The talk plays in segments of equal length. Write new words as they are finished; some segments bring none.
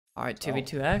All right,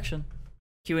 2v2 action.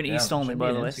 Q and Yeah, East only, should by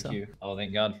be the an way. insta So. queue. Oh,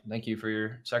 thank God. Thank you for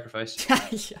your sacrifice.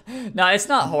 Yeah. No, it's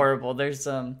not horrible. There's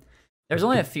only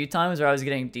a few times where I was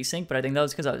getting desync, but I think that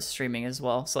was because I was streaming as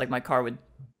well. So like my car would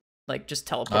like just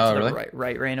teleport Oh, to the really?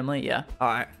 right randomly. Yeah. All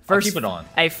right. I'll keep it on.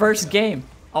 Hey, first game.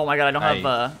 Oh my God, I don't have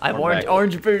I have we're back.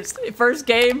 orange boost. First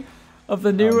game of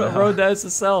the new no. Road to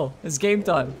SSL. It's game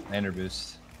time. Lander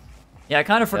boost. Yeah, I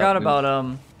kind of forgot boost.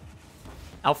 about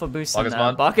alpha boost and Buckets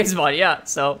mod? Buckets mod. Yeah.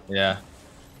 So Yeah.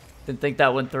 didn't think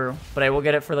that went through, but I will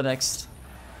get it for the next.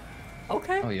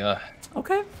 Okay. Oh, yeah.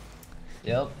 Okay.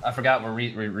 Yep. I forgot we're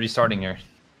restarting here.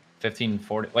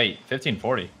 1540. Wait,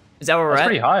 1540. Is that where we're That's at?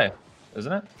 pretty high,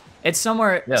 isn't it? It's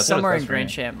somewhere Yeah, somewhere in that's Grand right.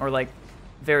 Champ, or like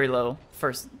very low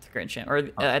first Grand Champ, or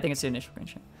I think it's the initial Grand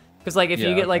Champ. Because like if you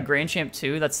Yeah, get like okay. Grand Champ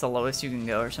 2, that's the lowest you can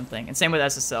go or something. And same with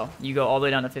SSL, you go all the way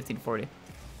down to 1540.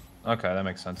 Okay, that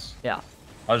makes sense. Yeah.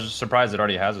 I was just surprised it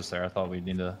already has us there. I thought we'd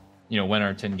need to, win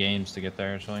our 10 games to get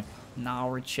there or something. Now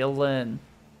we're chilling.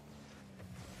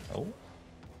 Oh.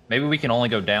 Maybe we can only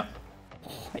go down.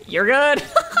 You're good.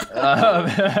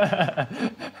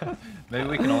 Maybe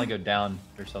we can only go down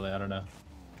or something. I don't know.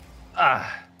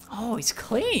 Ah. Oh, he's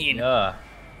clean. Yeah.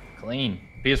 Clean.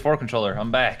 PS4 controller.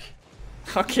 I'm back.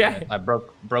 Okay. I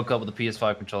broke up with the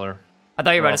PS5 controller. I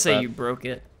thought you were about to say Well, you broke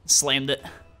it, slammed it.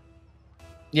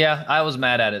 Yeah, I was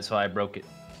mad at it, so I broke it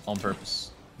on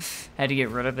purpose. Had to get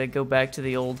rid of it. Go back to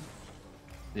the old.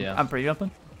 Yeah. I'm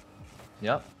pre-jumping.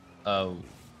 Yep. Oh.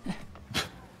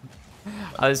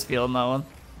 I was feeling that one.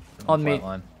 On me.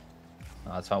 Line.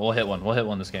 No, that's fine. We'll hit one. We'll hit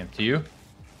one this game. To you?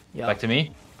 Yeah. Back to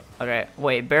me? Okay,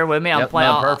 wait, bear with me. I'm Yep,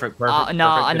 playing. no, perfect. No, Good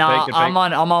no, fake, good I'm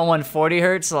fake. on 140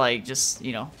 hertz. Like, just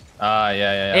Yeah.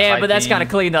 Yeah, but that's kind of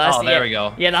clean though. Oh, there we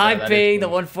go. Yeah, the high that is ping, the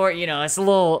clean. 140. It's a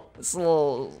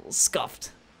little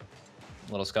scuffed.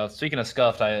 Little scuffed. Speaking of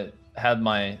scuffed, I had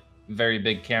my very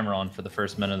big camera on for the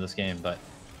first minute of this game, but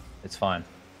it's fine.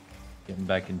 Getting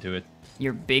back into it.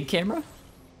 Your big camera?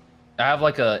 I have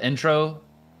like a intro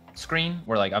screen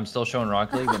where like I'm still showing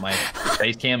Rocket League, but my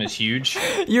face cam is huge.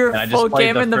 You're and I just full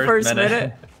played cam in the first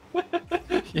minute.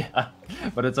 Yeah,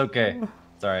 but it's okay.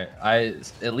 It's alright. I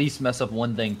at least mess up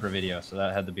one thing per video, so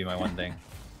that had to be my one thing.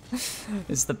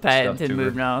 It's the patented tuber.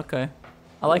 move now. Okay,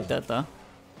 I like that though.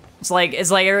 It's kind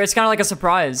of like a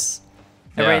surprise.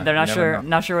 Yeah, They're not you never sure, know.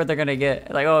 not sure what they're gonna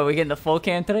get. Like, oh, are we getting the full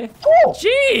cam today? Oh!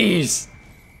 Jeez.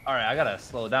 Alright, I gotta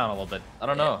slow it down a little bit. I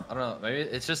don't know. Maybe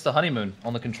it's just the honeymoon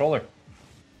on the controller.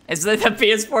 It's the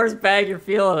PS4's bag. You're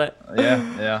feeling it.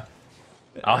 Yeah.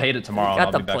 I'll hate it tomorrow. Got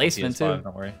I'll the be back with placement, PS5, too.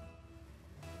 Don't worry.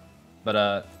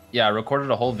 But yeah, I recorded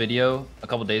a whole video a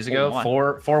couple days ago.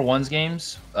 Oh, Four ones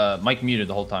games. Mike muted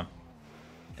the whole time.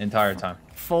 Entire time.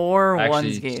 4 Actually,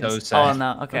 ones games. so sad. Oh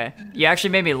no, okay. You actually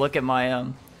made me look at my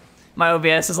my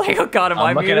OBS. Is like, oh god, am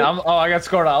I I'm looking muted? at. I got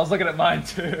scored out. I was looking at mine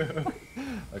too.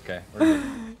 Okay. We're good.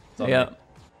 It's all Yeah. good.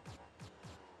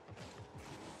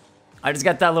 I just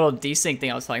got that little desync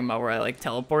thing I was talking about where I like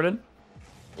teleported.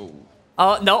 Ooh.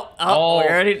 Oh no! Oh, we Oh,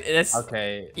 already. It's,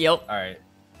 Okay. Yep. All right.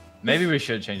 Maybe we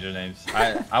should change our names.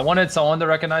 I wanted someone to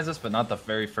recognize us, but not the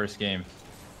very first game.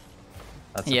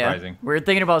 That's surprising. Yeah. We were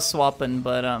thinking about swapping,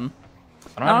 but I don't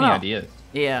I have don't any know. ideas.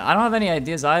 yeah, I don't have any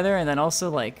ideas either. And then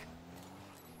also like,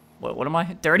 what am I?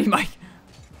 Dirty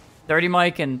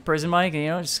Mike and Prison Mike,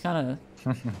 and just kind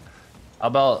of. How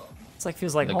about It's like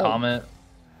feels like the home.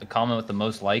 the comment with the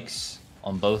most likes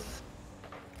on both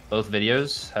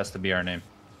videos has to be our name.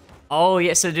 Oh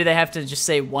yeah. So do they have to just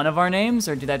say one of our names,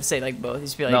 or do they have to say like both?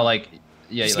 Just be like, No, like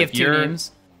yeah, just like give two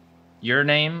names. your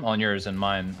name on yours and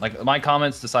mine. Like my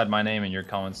comments decide my name and your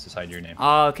comments decide your name.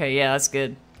 Oh, okay, yeah, that's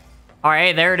good. All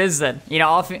right, there it is then. It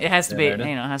has to be, there it is.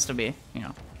 it has to be,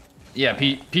 Yeah,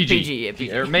 PG. PG, yeah,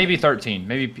 PG. Or maybe 13.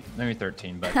 Maybe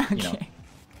 13, but Okay.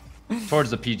 towards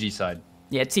the PG side.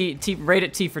 Yeah, rate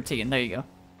it T for T, and there you go.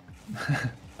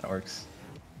 That works.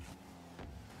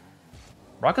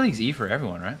 Rocket League's E for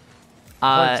everyone, right?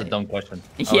 I feel like it's a dumb question.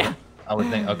 Yeah. I would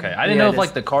think. Okay, I didn't Yeah, know it if like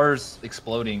is. the cars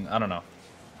exploding. I don't know.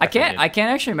 I can't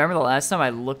actually remember the last time I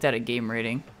looked at a game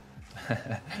rating.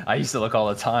 I used to look all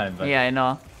the time, but Yeah, I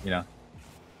know.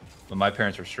 But my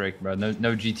parents were strict, bro. No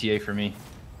GTA for me.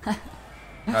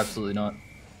 Absolutely not.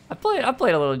 I played a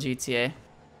little GTA.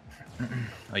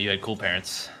 Oh, you had cool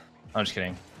parents. I'm just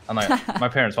kidding. I'm not. My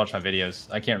parents watch my videos.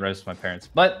 I can't roast my parents,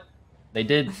 but they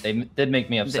did make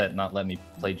me upset, and not let me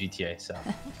play GTA. So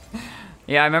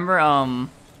Yeah, I remember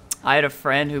I had a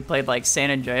friend who played like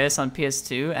San Andreas on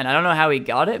PS2, and I don't know how he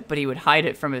got it, but he would hide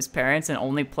it from his parents and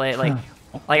only play it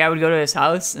like I would go to his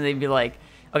house and they'd be like,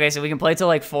 okay, so we can play till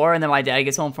like 4, and then my dad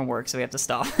gets home from work, so we have to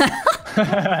stop.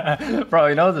 Bro,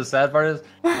 you know what the sad part is?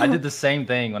 I did the same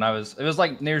thing when it was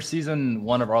like near season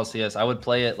 1 of RLCS. I would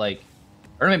play it like,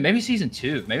 or maybe season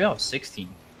 2. Maybe I was 16.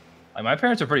 Like my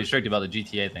parents are pretty strict about the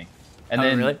GTA thing. And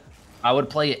then really? I would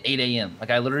play at 8 a.m. Like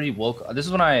I literally woke. This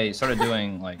is when I started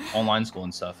doing like online school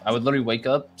and stuff. I would literally wake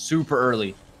up super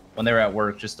early when they were at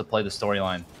work just to play the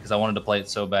storyline because I wanted to play it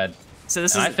so bad. So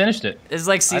I finished it. This is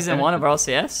like season 1 of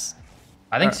RLCS?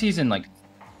 I think season like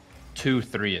 2,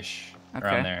 3-ish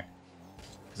around there.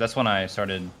 Because that's when I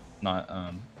started not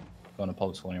going to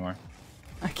public school anymore.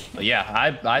 Okay. But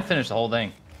yeah, I finished the whole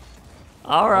thing.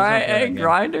 All right, hey,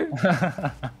 grinder.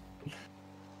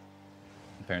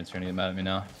 Parents are gonna get mad at me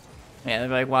now. Yeah, they're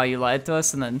like, wow, you lied to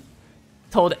us and then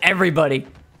told everybody.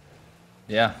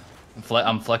 Yeah,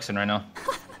 I'm flexing right now.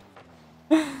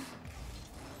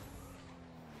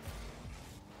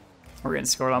 We're getting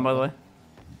scored on, by the way.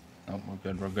 Oh, we're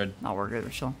good, we're good. No, we're good, we're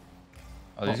chilling.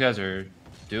 Oh, these guys are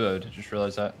duoed. I just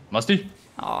realized that. Musty?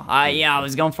 Oh, yeah, I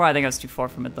was going for it. I think I was too far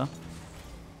from it, though.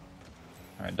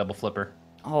 Alright, double flipper.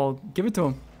 Oh, give it to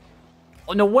him.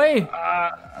 Oh, no way!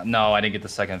 No, I didn't get the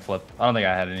second flip. I don't think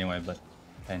I had it anyway, but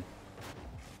pain.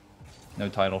 No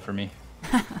title for me.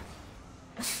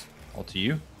 All to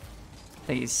you. I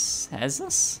think he has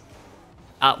this.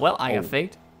 Well, I got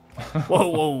faked. Whoa,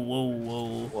 whoa, whoa,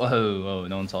 whoa. Whoa, whoa,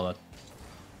 no one saw that.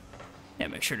 Yeah,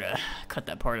 make sure to cut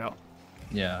that part out.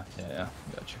 Yeah.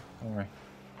 Got you. Don't worry.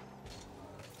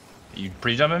 You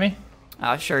pre-jump at me?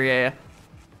 Sure, yeah.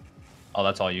 Oh,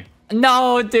 that's all you.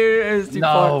 No, dude, it was too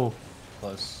far.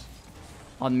 Close.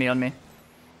 On me.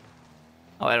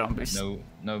 Oh, I don't boost.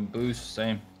 No boost,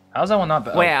 same. How's that one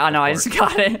not? Wait, oh, no, I just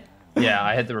got it. Yeah,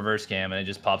 I hit the reverse cam and it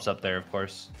just pops up there, of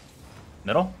course.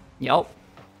 Middle? Yup.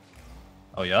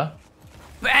 Oh, yeah?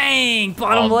 Bang!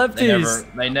 Bottom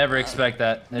lefties. They never expect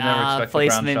that. They never expect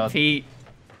placement, the ground shot. Pete.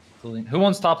 Who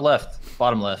wants top left?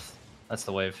 Bottom left. That's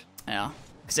the wave. Yeah,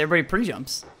 because everybody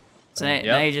pre-jumps. So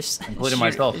now you just including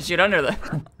myself. Shoot under there.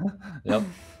 Yep.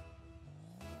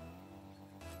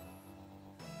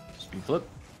 Speed flip.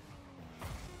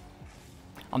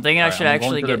 I'm thinking I should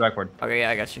actually get backward. Okay, yeah,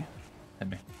 I got you. Hit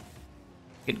me.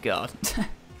 Good God.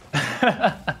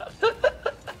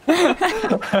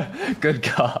 Good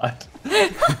God.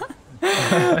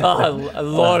 Oh,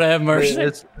 Lord have mercy.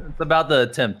 It's about the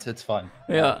attempt. It's fun.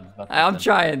 Yeah, I'm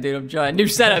trying, dude. I'm trying. New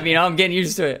setup, you know. I'm getting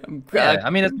used to it. I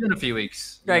mean, it's been a few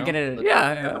weeks. Cranking it.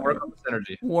 Yeah. Work on this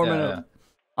energy. Warming up.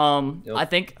 Yep. I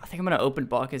think I'm gonna open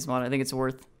Bacchus mod. I think it's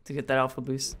worth to get that alpha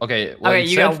boost. Okay. Well, okay,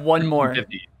 you got one more.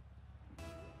 50.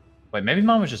 Wait, maybe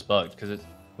mine was just bugged because it.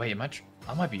 Wait,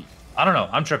 I might be. I don't know.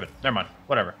 I'm tripping. Never mind.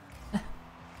 Whatever.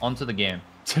 Onto the game.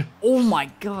 Oh my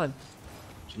God.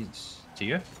 Jeez. To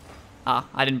you?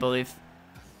 I didn't believe.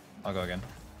 I'll go again.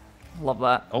 Love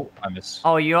that. Oh, I missed.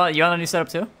 Oh, you on a new setup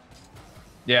too?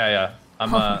 Yeah.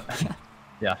 I'm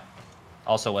yeah.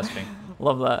 Also West Ping.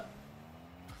 Love that.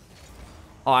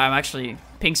 Oh, I'm actually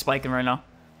pink spiking right now.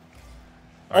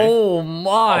 Oh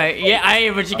my!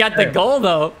 Yeah, but you got the goal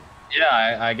though.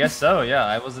 Yeah, I guess so. Yeah,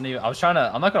 I wasn't even. I was trying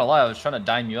to. I'm not gonna lie. I was trying to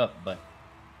dime you up, but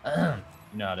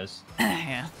you know how it is.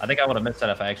 Yeah. I think I would have missed that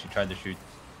if I actually tried to shoot.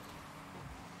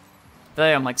 I feel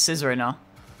like I'm like Sizz right now.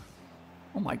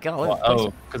 Oh my God.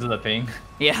 Oh, because of the ping.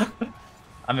 Yeah.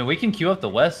 I mean, we can queue up the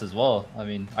West as well. I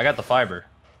mean, I got the fiber,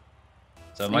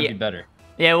 so it might be better.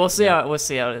 Yeah, we'll see how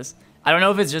it is. I don't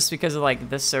know if it's just because of like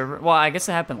this server. Well, I guess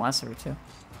it happened last server too.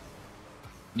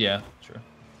 Yeah, sure.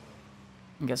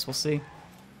 I guess we'll see.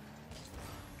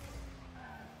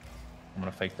 I'm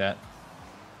gonna fake that.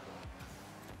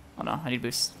 Oh no, I need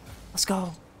boost. Let's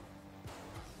go.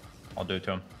 I'll do it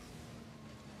to him.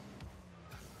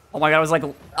 Oh my God, I was like,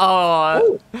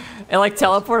 oh, it like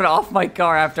teleported off my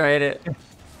car after I hit it.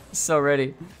 So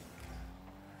ready.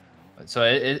 So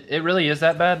it really is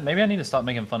that bad? Maybe I need to stop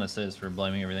making fun of Sizz for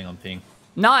blaming everything on ping.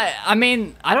 No, I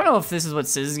mean, I don't know if this is what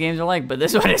Sizz's games are like, but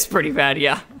this one is pretty bad,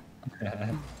 yeah.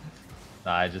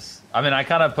 Nah, I mean, I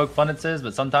kind of poke fun at Sizz,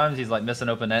 but sometimes he's like missing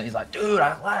open net. He's like, dude,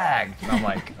 I lagged. And I'm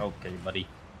like, okay, buddy.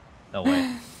 No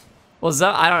way. Well,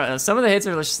 I don't know. Some of the hits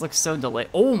are just look so delayed.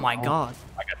 Oh my God.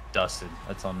 I got dusted.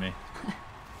 That's on me.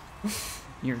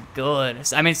 You're good.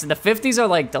 I mean, so the 50s are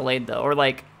like delayed though, or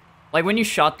like when you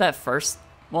shot that first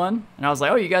one, and I was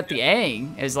like, oh, you got the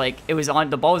ang. It was like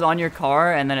the ball was on your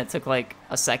car, and then it took like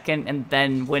a second, and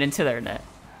then went into their net.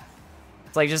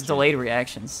 It's like just delayed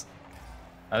reactions.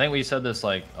 I think we said this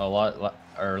like a lot,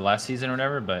 or last season or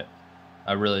whatever, but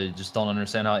I really just don't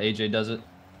understand how AJ does it.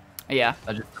 Yeah.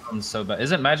 I just sounds so bad.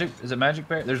 Is it Magic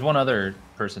Bear? There's one other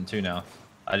person too now.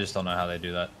 I just don't know how they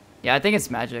do that. Yeah, I think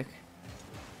it's Magic.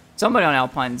 Somebody on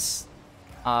Alpine's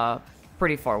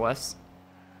pretty far west.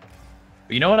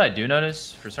 But you know what I do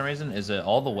notice for some reason is that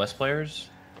all the West players,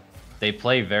 they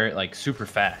play very like super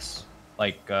fast.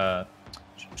 Like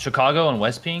Chicago and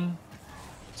West Ping.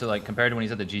 So like compared to when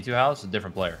he's at the G2 house, a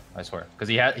different player, I swear. Because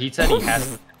he said he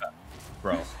has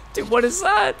bro. Dude, what is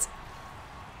that?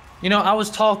 You know, I was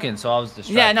talking, so I was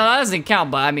distracted. Yeah, no, that doesn't count,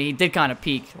 but I mean, he did kind of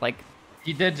peak. Like,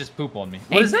 he did just poop on me.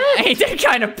 What is that? He did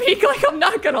kind of peak, like, I'm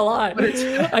not gonna lie.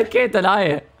 I can't deny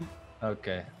it.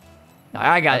 Okay. No,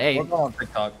 I got 8. We're on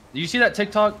TikTok. Did you see that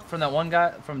TikTok from that one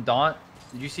guy, from Daunt?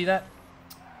 Did you see that?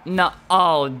 No,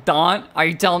 oh, Daunt? Are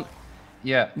you telling...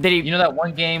 Yeah. Did he... You know that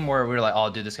one game where we were like,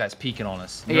 oh, dude, this guy's peeking on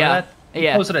us? You know yeah. That?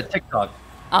 Yeah. He posted a TikTok.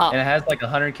 Oh. And it has like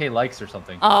 100K likes or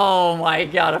something. Oh my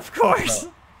god, of course.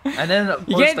 And then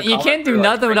you can't do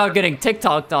nothing without getting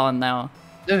TikToked on now.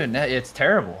 Dude, it's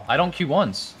terrible. I don't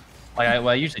Q1s. Like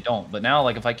I usually don't, but now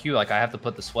like if I Q, like I have to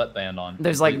put the sweatband on.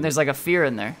 There's like a fear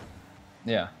in there.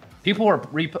 Yeah. People are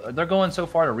they're going so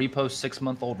far to repost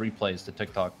 6-month-old replays to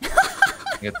TikTok.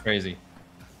 It's crazy.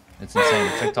 It's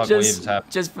insane. The TikTok wave is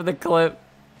happening. Just for the clip.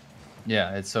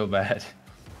 Yeah, it's so bad.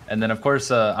 And then of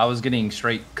course I was getting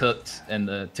straight cooked in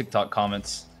the TikTok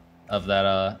comments of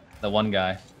that the one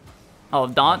guy. Oh,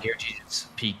 Daunt? Garrett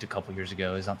just peaked a couple years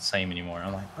ago. He's not the same anymore.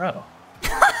 I'm like, bro.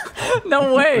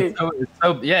 No way.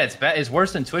 Yeah, it's bad. It's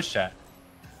worse than Twitch chat.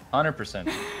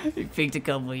 100%. He peaked a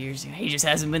couple of years ago. He just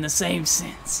hasn't been the same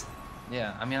since.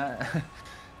 Yeah, I mean, I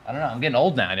don't know. I'm getting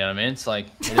old now. You know what I mean? It's like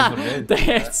it is what it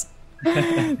is.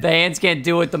 The hands can't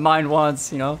do what the mind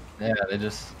wants. You know. Yeah,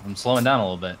 I'm slowing down a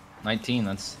little bit. 19.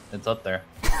 It's up there.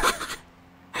 You know what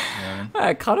I mean?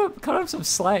 Alright, cut up some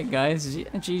slack, guys.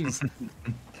 Jeez.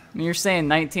 I mean, you're saying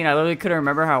 19. I literally couldn't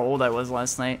remember how old I was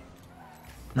last night.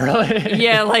 Really?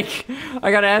 Yeah, like,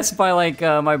 I got asked by, like,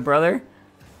 my brother.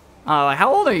 Like,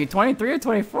 how old are you, 23 or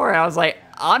 24? And I was like,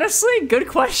 honestly, good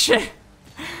question.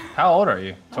 How old are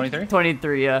you? 23?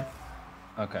 23, yeah.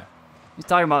 Okay. He's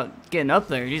talking about getting up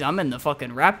there. Jeez, I'm in the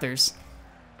fucking Raptors.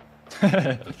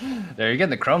 There, you're getting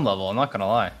the Chrome level, I'm not gonna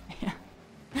lie. Yeah.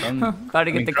 About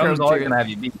to get the Chrome's Chrome always tier. gonna have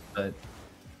you beat, but...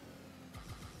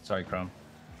 Sorry, Chrome.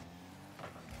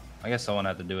 I guess someone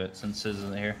had to do it since Sis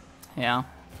isn't here. Yeah.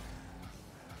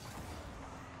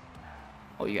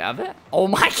 Oh, you have it? Oh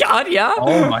my god, yeah!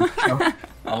 Oh my god.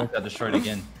 I almost got destroyed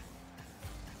again.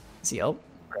 Is he up?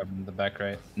 Grab him in the back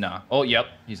right. No. Oh, yep.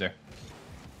 He's there.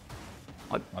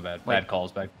 What? My bad. Wait. Bad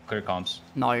calls. Bad clear comms.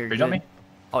 No, you're Did you good. jump me?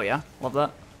 Oh yeah, love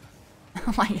that.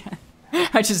 Oh my god.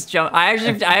 I just jumped. I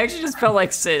actually just felt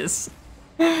like Sis.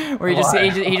 Where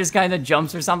he just kind of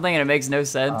jumps or something and it makes no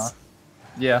sense.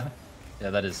 Yeah. Yeah,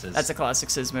 that is Sis. That's a classic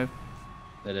Sis move.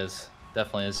 It is.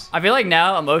 Definitely is. I feel like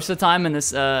now, most of the time in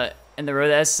this, in the road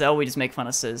to SSL, we just make fun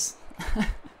of Sis.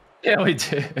 Yeah, we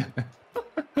do.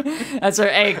 That's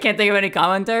right. Hey, can't think of any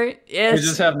commentary? Yes. We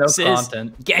just have no Sis,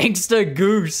 content. Gangsta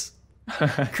Goose.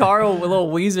 Carl with a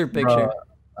little Weezer picture. Bro,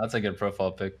 that's a good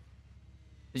profile pic.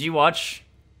 Did you watch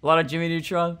a lot of Jimmy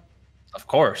Neutron? Of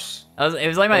course. It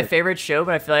was like my favorite show,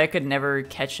 but I feel like I could never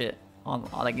catch it on,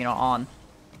 like, you know, on.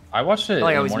 I watched it. I feel like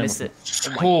I in the always morning missed it.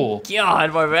 Cool.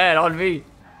 God, my bad, on me.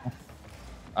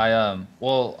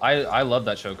 Well, I love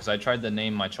that show because I tried to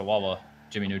name my Chihuahua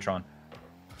Jimmy Neutron,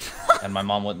 and my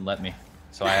mom wouldn't let me,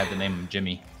 so I had to name him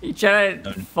Jimmy. You tried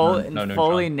to fully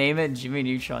Neutron. name it Jimmy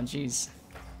Neutron. Jeez.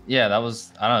 Yeah, that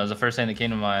was I don't know. It was the first thing that came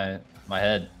to my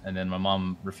head, and then my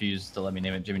mom refused to let me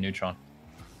name it Jimmy Neutron.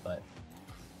 But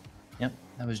yep,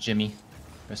 that was Jimmy.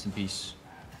 Rest in peace.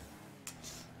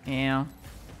 Yeah.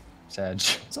 Sad.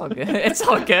 It's all good. It's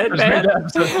all good, man.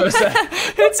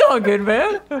 It's all good,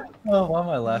 man. Oh, why am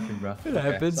I laughing, bro? It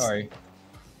happens. Sorry.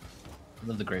 I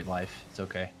lived a great life. It's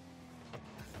okay.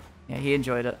 Yeah, he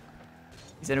enjoyed it.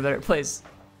 He's in a better place.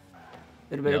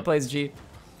 In a better place, G.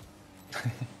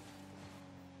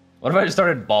 What if I just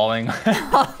started bawling? Okay,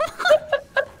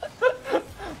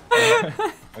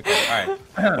 alright.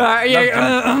 Alright,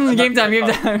 yeah, game time, game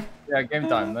time. Yeah, game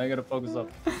time. Now you gotta focus up.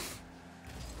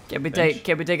 Can't be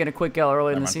taking a quick L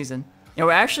early in the season. You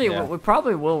know, we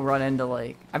probably will run into,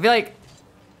 like, I feel like,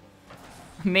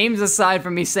 memes aside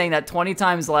from me saying that 20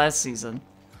 times last season.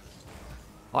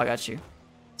 Oh, I got you.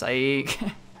 Psych.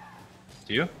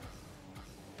 Do you?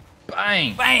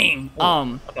 Bang! Bang!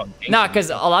 Nah, because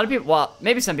a lot of people, well,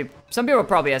 maybe some people are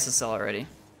probably SSL already.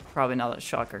 Probably not a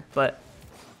shocker, but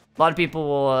a lot of people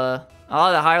will, a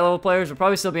lot of the higher level players will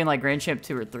probably still be in, like, Grand Champ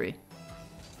 2 or 3.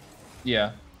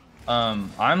 Yeah.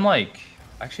 I'm like,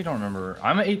 I actually don't remember.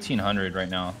 I'm at 1800 right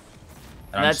now.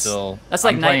 And that's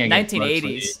like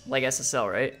 1980s, like SSL,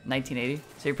 right? 1980.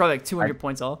 So you're probably like 200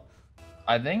 points off.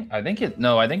 I think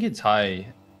it's high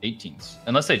 18s,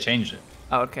 unless they changed it.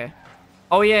 Oh, okay.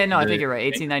 Oh yeah, no, I think you're right.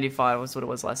 1895 was what it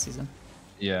was last season.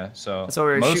 Yeah, so That's what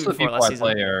we were most shooting of the for people last I season.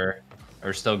 play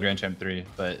are still Grand Champ 3,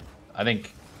 but I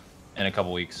think in a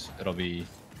couple weeks it'll be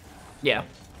Yeah.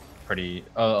 pretty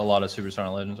a lot of Superstar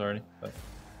and Legends already. But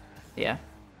Yeah.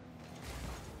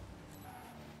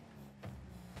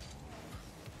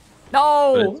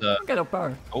 No! But I got no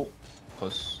power. oh,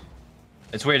 close.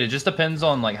 It's weird. It just depends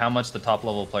on like how much the top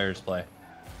level players play.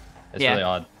 It's Yeah. really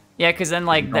odd. Yeah, because then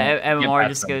like the MMR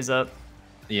just goes up.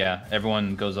 Yeah,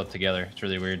 everyone goes up together. It's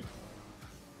really weird.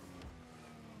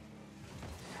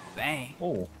 Bang.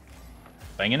 Oh,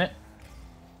 banging it.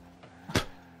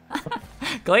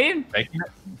 Clayton? Faking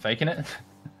it. Faking it.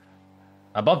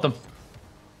 I bumped him.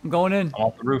 I'm going in. I'm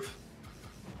off the roof.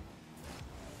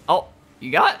 Oh,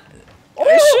 you got?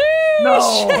 Oh!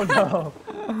 No.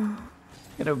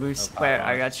 Get a boost. No Wait, power.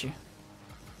 I got you.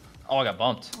 Oh, I got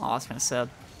bumped. Oh, that's kind of sad.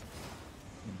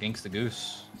 Gangsta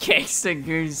Goose. Gangsta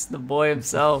Goose, the boy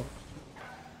himself.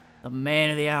 The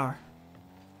man of the hour.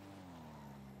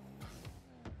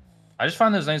 I just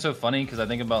find those names so funny because I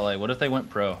think about like, what if they went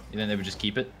pro? You think they would just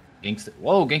keep it? Gangsta.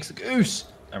 Whoa, Gangsta Goose.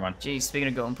 Never mind. Geez, speaking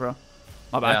of going pro.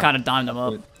 My bad, I Yeah. kind of dimed him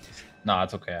up. No,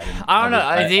 it's okay. I don't know,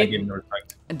 I gave did- him the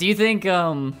respect. Do you think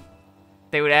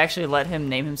they would actually let him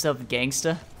name himself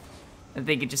Gangsta? I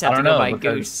think he'd just have I to don't go know, by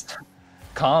because- Goose.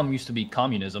 Com used to be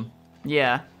communism,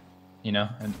 Yeah. you know?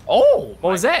 And oh! What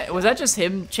was that? Was that just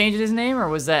him changing his name, or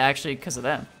was that actually because of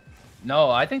them? No,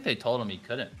 I think they told him he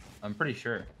couldn't. I'm pretty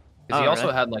sure. Because Oh, he also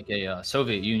really? had like a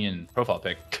Soviet Union profile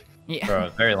pic Yeah. for a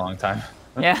very long time.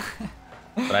 Yeah.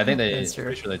 But I think That's true.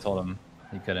 pretty sure they told him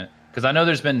he couldn't. Because I know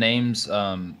there's been names in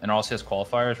RLCS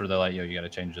qualifiers where they're like, yo, you got to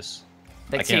change this.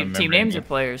 I Like can't team remember names any. or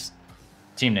players?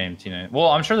 Team name. Well,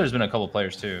 I'm sure there's been a couple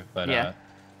players too, but Yeah.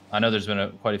 I know there's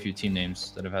been quite a few team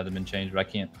names that have had to been changed, but I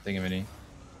can't think of any.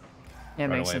 Yeah, it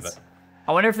Right makes away, sense. but-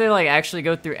 I wonder if they like actually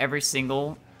go through every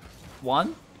single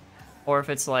one, or if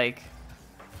it's like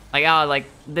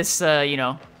this,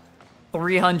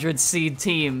 300 seed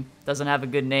team doesn't have a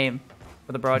good name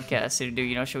for the broadcast. So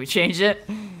should we change it?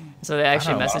 So they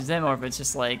actually know. message them, or if it's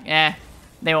just like,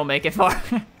 they won't make it far.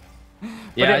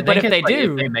 Yeah, but if it's they like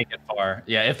do, if they make it far.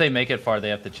 Yeah, if they make it far, they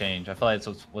have to change. I feel like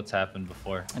it's what's happened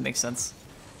before. that makes sense.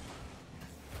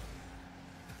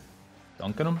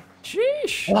 Dunking them.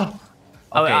 Sheesh. Okay,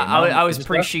 I was is this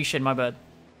pre left? sheeshing, my bad.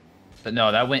 But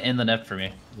no, that went in the net for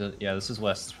me. Yeah, this is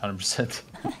West, 100%.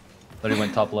 But he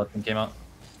went top left and came out.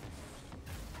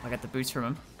 I got the boots from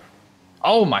him.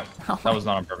 Oh my! Oh That was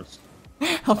not on purpose.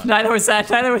 Oh, neither was that.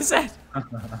 Neither was that.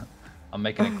 I'm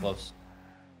making it close.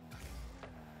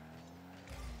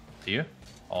 To you?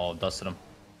 Oh, dusted him.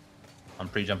 I'm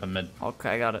pre-jumping mid. Okay,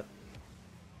 I got it.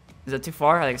 Is that too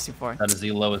far? I think it's too far. That is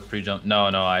the lowest pre-jump. No,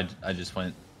 I just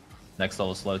went next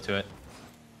level slow to it.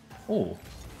 Oh,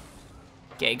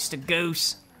 Gangsta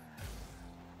Goose.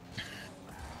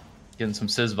 getting some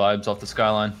Sizz vibes off the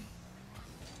skyline.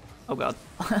 Oh god.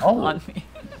 Oh. On me.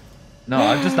 No,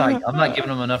 I'm not giving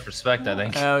him enough respect, I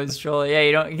think. I was trolling. Yeah,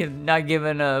 you're not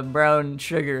giving brown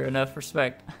sugar enough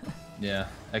respect. Yeah,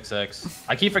 XX.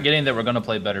 I keep forgetting that we're gonna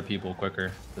play better people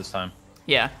quicker this time.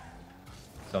 Yeah.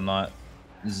 So I'm not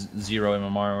zero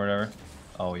MMR or whatever.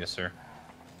 Oh, yes, sir.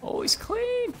 Always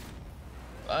clean.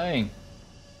 Bang.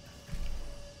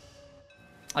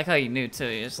 I like how you knew too.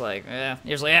 You're just like, yeah.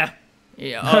 You're just like, yeah.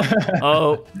 Yeah.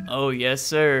 Oh, yes,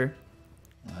 sir.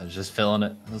 I was just feeling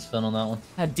it. I was feeling that one.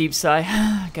 A deep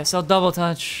sigh. Guess I'll double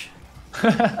touch. It's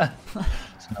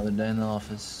another day in the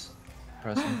office.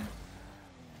 Pressing.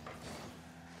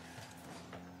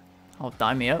 Oh,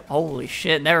 dime me up. Holy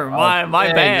shit. Never mind. My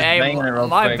yeah, bad. just Hey, banging it real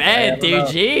my quick. bad, Hey, I dude. don't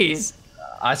know. Jeez.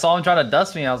 I saw him trying to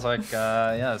dust me. I was like,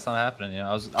 yeah, it's not happening.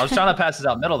 I was trying to pass this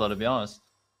out middle though, to be honest.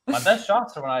 My best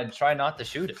shots are when I try not to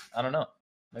shoot it. I don't know.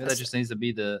 Maybe that just needs to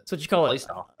be the That's what you call play it.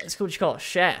 style. It's what you call a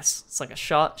shas. It's like a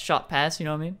shot pass. You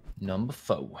know what I mean? Number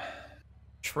 4.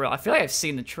 Trill. I feel like I've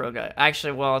seen the Trill guy.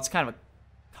 Actually, well, it's kind of a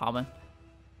common.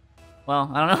 Well,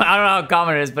 I don't know. I don't know how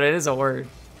common it is, but it is a word.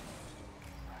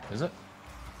 Is it?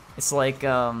 It's like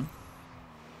I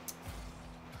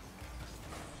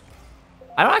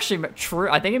don't actually true.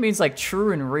 I think it means like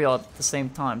true and real at the same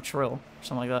time. Trill, or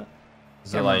something like that.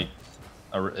 Is it like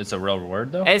it's a real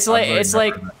word though? It's I've like really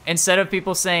never heard that. instead of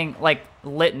people saying like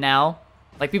lit now,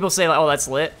 like people say like, oh, that's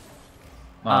lit.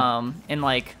 In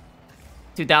like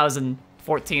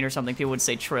 2014 or something, people would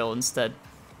say trill instead.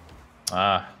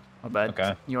 Ah, My bad.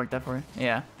 okay. You worked that for you?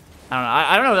 Yeah. I don't know.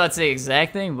 I don't know if that's the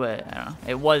exact thing, but I don't know.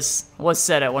 It was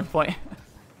said at one point.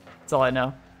 That's all I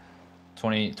know.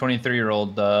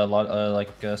 23-year-old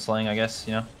slang, I guess,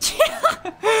 you know.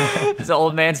 It's an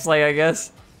old man slang, I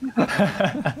guess.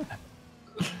 I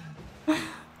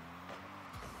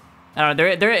don't know.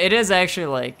 It is actually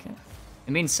like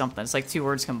It means something. It's like 2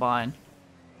 words combined.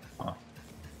 Oh.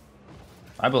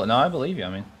 I believe you. I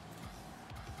mean.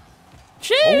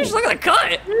 Sheesh, look at the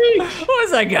cut. What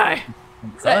is that guy?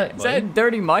 Is that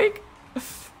Dirty Mike?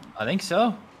 I think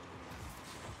so.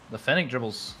 The Fennec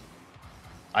dribbles.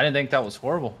 I didn't think that was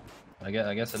horrible. I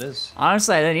guess it is.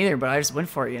 Honestly, I didn't either, but I just went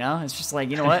for it, you know? It's just like,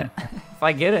 you know what? If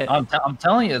I get it. I'm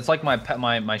telling you, it's like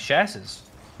my chassis.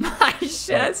 My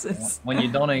chassis. When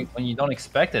you don't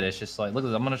expect it, it's just like, look,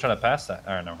 I'm gonna try to pass that.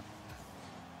 All right, never mind.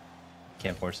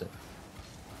 Can't force it.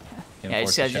 Yeah, you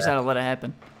just gotta let it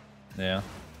happen. Yeah.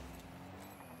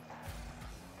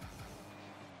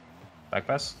 Back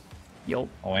pass. Yo.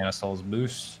 Oh, and I stole his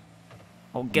boost.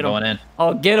 Oh, get him. Going in.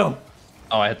 Oh, get him.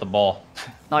 Oh, I hit the ball.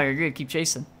 No, you're good. Keep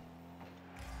chasing.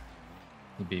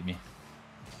 He beat me.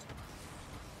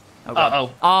 Oh,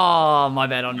 God. Oh, my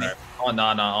bad on me. Right. Oh, no,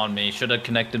 on me. Should have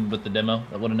connected with the demo.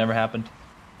 That would have never happened.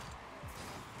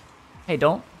 Hey,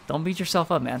 don't beat yourself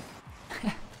up, man.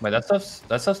 Wait, that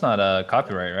stuff's not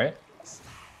copyright, right?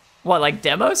 What, like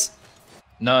demos?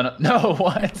 No,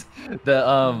 what?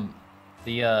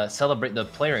 The celebrate the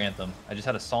player anthem. I just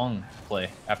had a song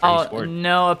play after he scored.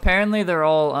 No, apparently they're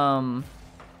all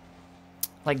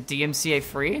like DMCA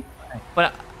free.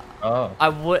 But I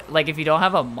would like if you don't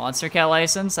have a Monster Cat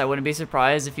license, I wouldn't be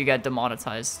surprised if you got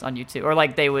demonetized on YouTube, or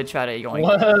like they would try to go.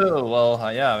 Whoa,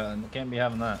 well, yeah, can't be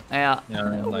having that. Yeah. You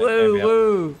know, like,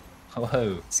 whoa.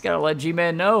 Whoa. Just gotta let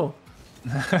G-Man know.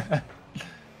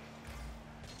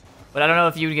 But I don't know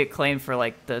if you would get claimed for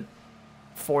like the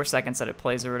 4 seconds that it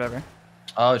plays or whatever.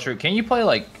 Oh, true. Can you play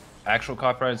like actual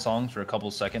copyrighted songs for a couple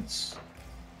seconds?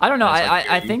 I don't know.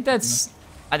 I think that's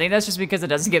just because it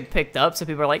doesn't get picked up, so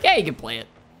people are like, yeah, you can play it.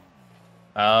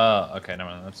 Oh, okay,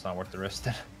 no, that's not worth the risk.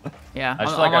 Yeah, I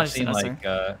just feel like I've seen like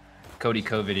Cody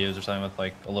Co videos or something with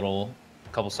like a little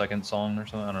couple second song or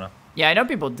something. I don't know. Yeah, I know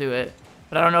people do it,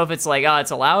 but I don't know if it's like,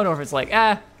 it's allowed, or if it's like,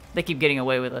 they keep getting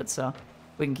away with it, so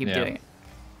we can keep doing it.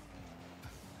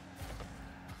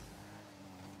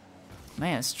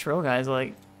 Man, this Trill guy's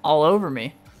like all over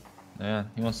me. Yeah,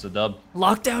 he wants the dub.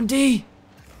 Lockdown D.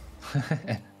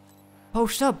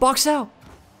 Post up, box out.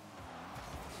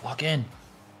 Lock in.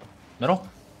 Middle.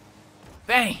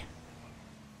 Bang.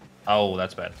 Oh,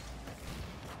 that's bad.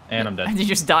 And I'm dead. And you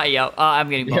just die out. I'm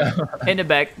getting bumped. Yeah. In the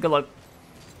back. Good luck.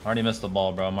 I already missed the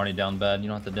ball, bro. I'm already down bad. You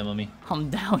don't have to demo me. I'm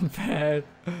down bad.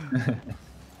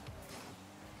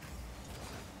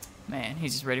 Man,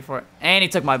 he's just ready for it. And he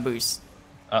took my boost.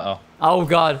 Uh-oh. Oh,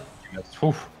 God.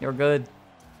 Oof. You're good.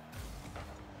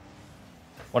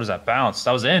 What is that? Bounce.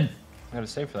 That was in. I gotta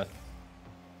save for that.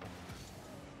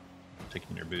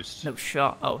 Taking your boost. No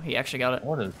shot. Oh, he actually got it.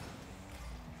 What is...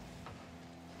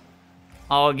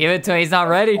 Oh, give it to him. He's not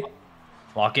ready.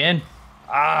 Lock in.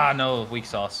 Ah, no. Weak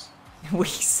sauce. Weak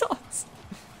sauce.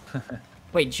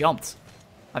 Wait, jumped.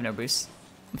 I have no boost.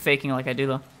 I'm faking like I do,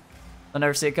 though. I'll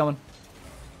never see it coming.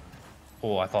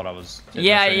 Oh, I thought I was...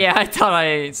 Yeah, I thought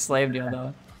I slaved you on that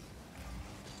one.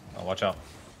 Oh, watch out.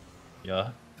 Yeah.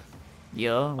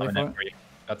 Yeah, wait for it.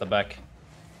 Got the back.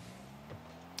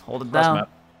 Hold it down. Map.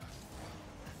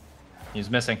 He's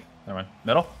missing. Never mind.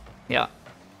 Middle? Yeah.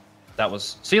 That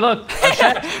was... See, look! A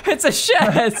shed. It's a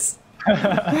shed!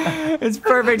 It's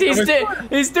perfect.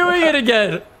 He's doing it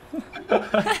again!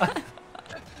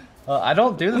 I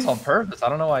don't do this on purpose. I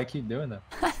don't know why I keep doing that.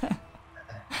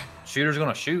 Shooter's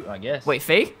gonna shoot, I guess. Wait,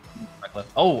 fake?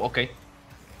 Oh, okay.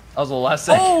 That was the last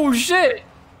second. Oh, shit!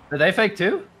 Did they fake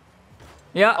too?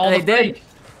 Yeah, oh, they did. Fake.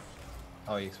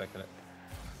 Oh, you expected it.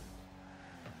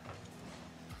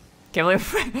 Can't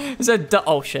believe it's a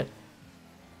oh shit.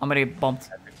 I'm gonna get bumped.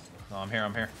 No, I'm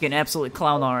here. Getting absolutely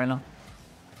clowned on right now.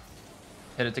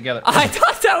 Hit it together. I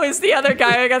thought that was the other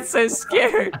guy. I got so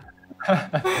scared.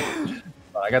 I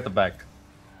got the back.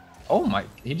 Oh my,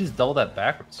 he just doubled that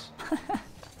backwards.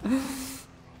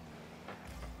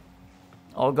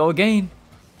 I'll go again.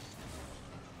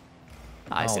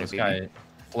 Nice, this guy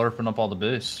flurping up all the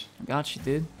boosts. Got you,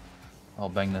 dude. I'll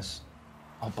bang this.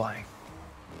 I'll bang.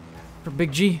 For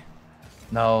Big G.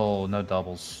 No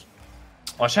doubles.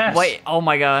 Watch that. Wait, oh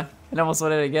my god. It almost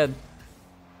went in again.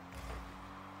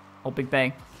 Oh, big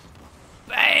bang.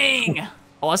 Bang!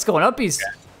 Oh, that's going up. He's.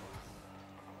 Okay.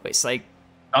 Wait, psych.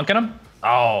 Dunking him?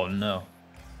 Oh, no.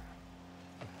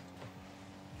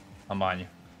 I'm behind you.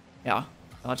 Yeah,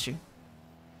 got you.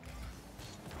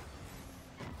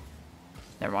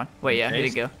 Never mind. Wait, yeah, here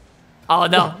you go. Oh,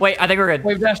 no. Wait, I think we're good.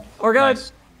 Wave dash. We're good.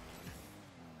 Nice.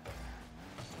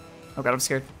 Oh, God, I'm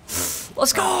scared.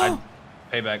 Let's go!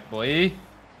 Payback, boy. Wait,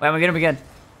 I'm gonna get him again.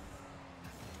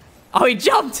 Oh, he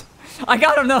jumped! I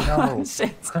got him, though. No.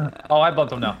 Shit. Oh, I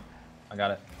bumped him now. I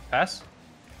got it. Pass?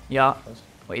 Yeah.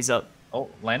 Wait, he's up. Oh,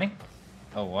 landing?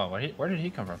 Oh wow, where did he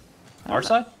come from? I Our don't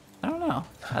side? I don't know.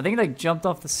 I think he like jumped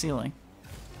off the ceiling.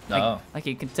 No. Like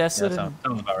he Yeah, contested. sounds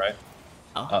about right.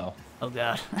 Oh. Uh-oh. Oh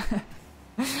god.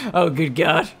 Oh good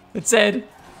god. It's Ed.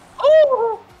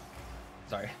 Oh!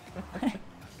 Sorry.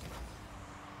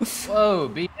 Whoa,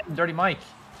 beat him, Dirty Mike.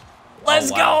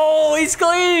 Let's wow. go! He's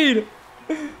clean!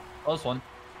 Close one.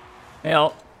 Yeah.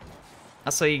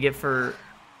 That's what you get for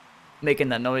making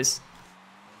that noise.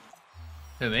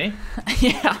 Who, me?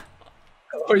 Yeah.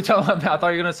 What are you talking about? I thought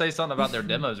you were going to say something about their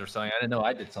demos or something. I didn't know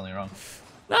I did something wrong.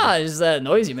 Nah, it's just that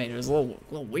noise you made. It was a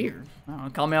little weird. I don't know,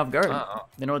 caught me off guard.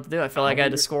 Didn't know what to do. I felt like I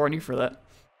had to score on you for that.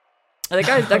 That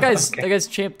guy's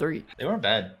champ 3. They weren't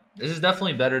bad. This is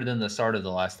definitely better than the start of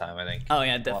the last time, I think. Oh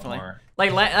yeah, definitely.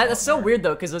 Like that's so weird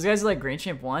though, because those guys are like green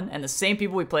champ 1, and the same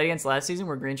people we played against last season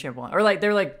were green champ 1, or like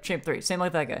they're like champ 3, same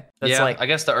like that guy. That's yeah, like I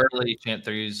guess the early champ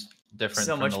 3 is different.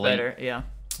 So from much the late. better. Yeah.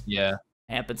 Yeah.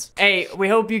 Happens. Hey, we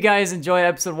hope you guys enjoyed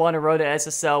episode 1 of Road to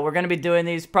SSL. We're gonna be doing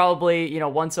these probably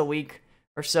once a week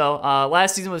or so.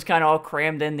 Last season was kind of all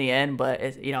crammed in the end, but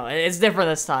it's different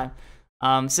this time.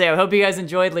 So yeah, I hope you guys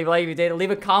enjoyed. Leave a like if you did. Leave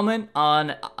a comment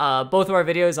on both of our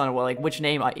videos on which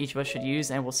name each of us should use,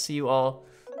 and we'll see you all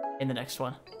in the next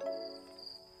one.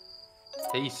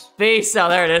 Peace. Peace. Oh,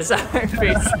 there it is.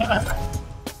 Peace.